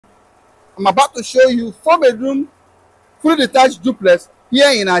I'm about to show you 4-bedroom, fully detached duplex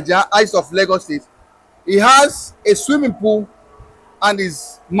here in Ajah, East of Lagos State. It has a swimming pool and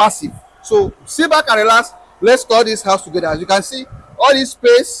is massive. So sit back and relax. Let's tour this house together. As you can see, all this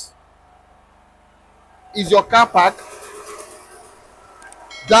space is your car park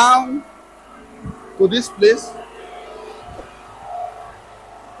down to this place.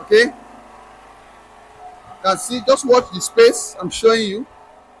 Okay, you can see, just watch the space I'm showing you.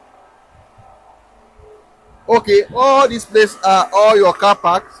 Okay, all these places are all your car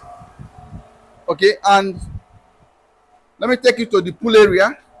parks. Okay, and let me take you to the pool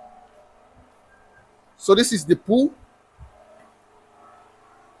area. So this is the pool,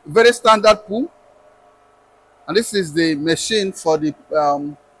 very standard pool, and this is the machine for the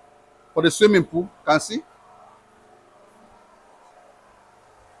swimming pool. You can see.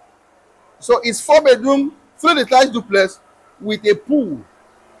 So it's 4-bedroom, fully detached duplex with a pool.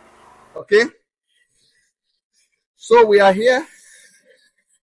 Okay. So we are here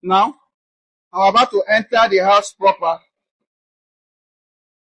now. I'm about to enter the house proper.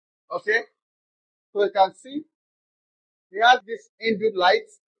 Okay. So you can see he has this inbuilt light.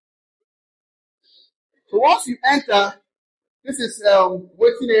 So once you enter, this is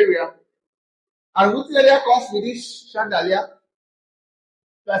waiting area. And waiting area comes with this chandelier.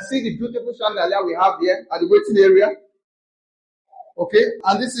 You can see the beautiful chandelier we have here at the waiting area. Okay,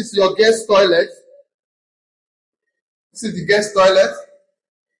 and this is your guest toilet. This is the guest toilet.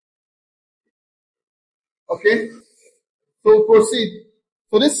 Okay, so proceed.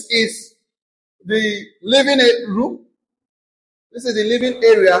 So this is the living room. This is the living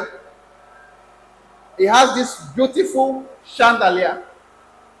area. It has this beautiful chandelier.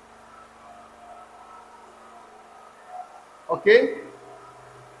 Okay,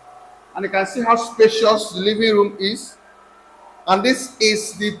 and you can see how spacious the living room is. And this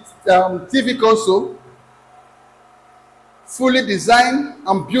is the TV console, fully designed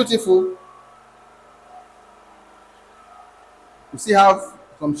and beautiful. You see, have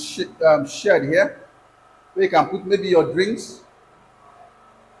some shed here where you can put maybe your drinks.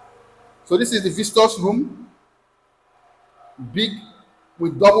 So this is the visitor's room, big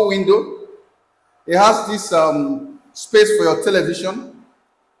with double window. It has this space for your television.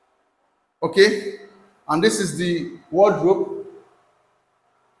 Okay, and this is the wardrobe.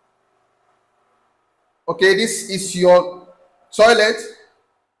 Okay, this is your toilet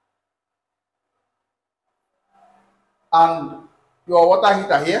and your water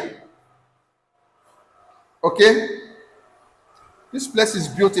heater here. Okay, this place is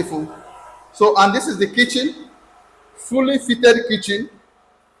beautiful. So, and this is the kitchen, fully fitted kitchen. You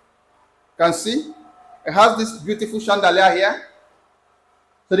can see it has this beautiful chandelier here.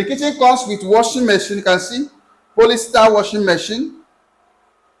 So the kitchen comes with washing machine. You can see polyester washing machine.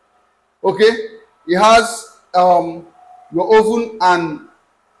 Okay, it has your oven and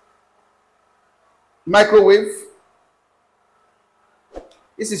microwave.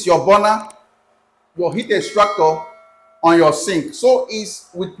 This is your burner, your heat extractor on your sink. So it's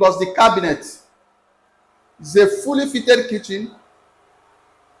with plus the cabinet. It's a fully fitted kitchen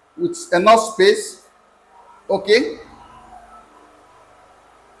with enough space. Okay.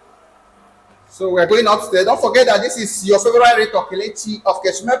 So we're going upstairs. Don't forget that this is your favorite rate of LEKKI of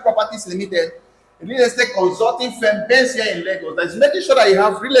Kesmer Properties Limited, a real estate consulting firm based here in Lagos that is making sure that you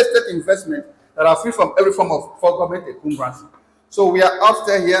have real estate investment that are free from every form of government encumbrance. So we are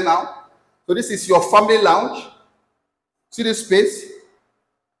upstairs here now. So this is your family lounge. See this space?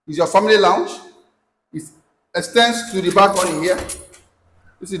 Is your family lounge. It extends to the balcony here.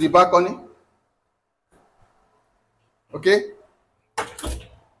 This is the balcony. Okay.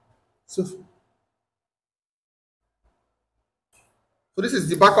 So this is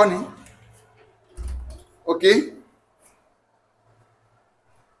the balcony. Okay.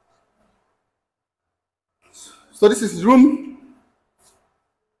 So this is room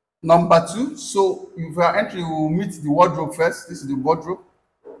number 2. So if you are entering, we will meet the wardrobe first. This is the wardrobe.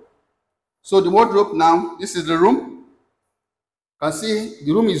 So the wardrobe now, this is the room. You can see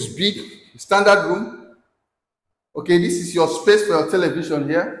the room is big, standard room. Okay, this is your space for your television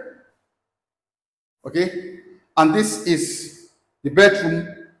here. Okay, and this is the bedroom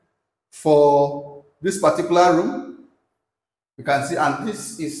for this particular room. You can see, and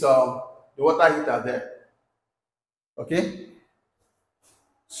this is the water heater there. Okay,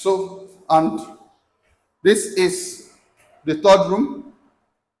 so, and this is the third room.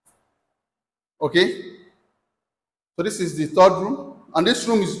 Okay, so this is the third room, and this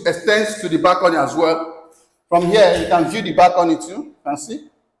room extends to the balcony as well. From here you can view the balcony too. You can see.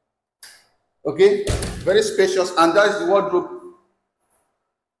 Okay, very spacious, and that is the wardrobe.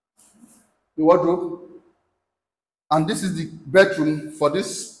 the wardrobe. And this is the bedroom for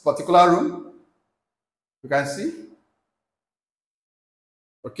this particular room. You can see.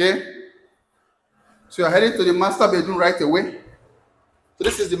 Okay. So you're heading to the master bedroom right away. So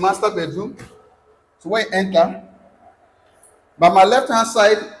this is the master bedroom. So when you enter, by my left hand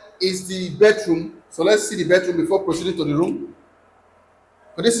side is the bedroom. So let's see the bedroom before proceeding to the room.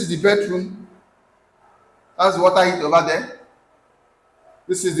 So this is the bedroom. That's the water heat over there.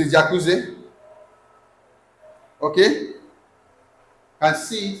 This is the jacuzzi. Okay. You can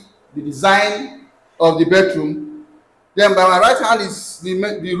see the design of the bedroom. Then by my right hand is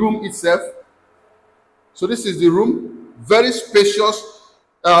the room itself. So this is the room. Very spacious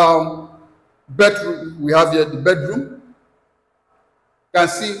bedroom. We have here the bedroom. You can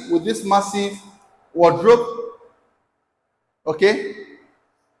see with this massive wardrobe. Okay.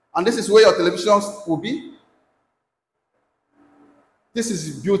 And this is where your televisions will be. This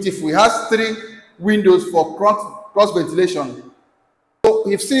is beautiful. It has 3 windows for cross ventilation. So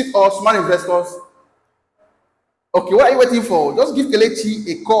you've seen it all, smart investors. Okay, what are you waiting for? Just give LEKKI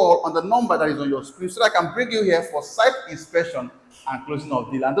a call on the number that is on your screen so that I can bring you here for site inspection and closing of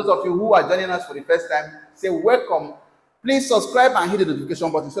deal. And those of you who are joining us for the first time, say welcome. Please subscribe and hit the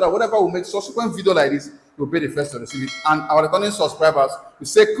notification button so that whenever we make subsequent video like this, you'll be the first to receive it. And our returning subscribers, we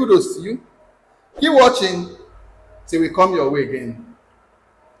say kudos to you. Keep watching till we come your way again.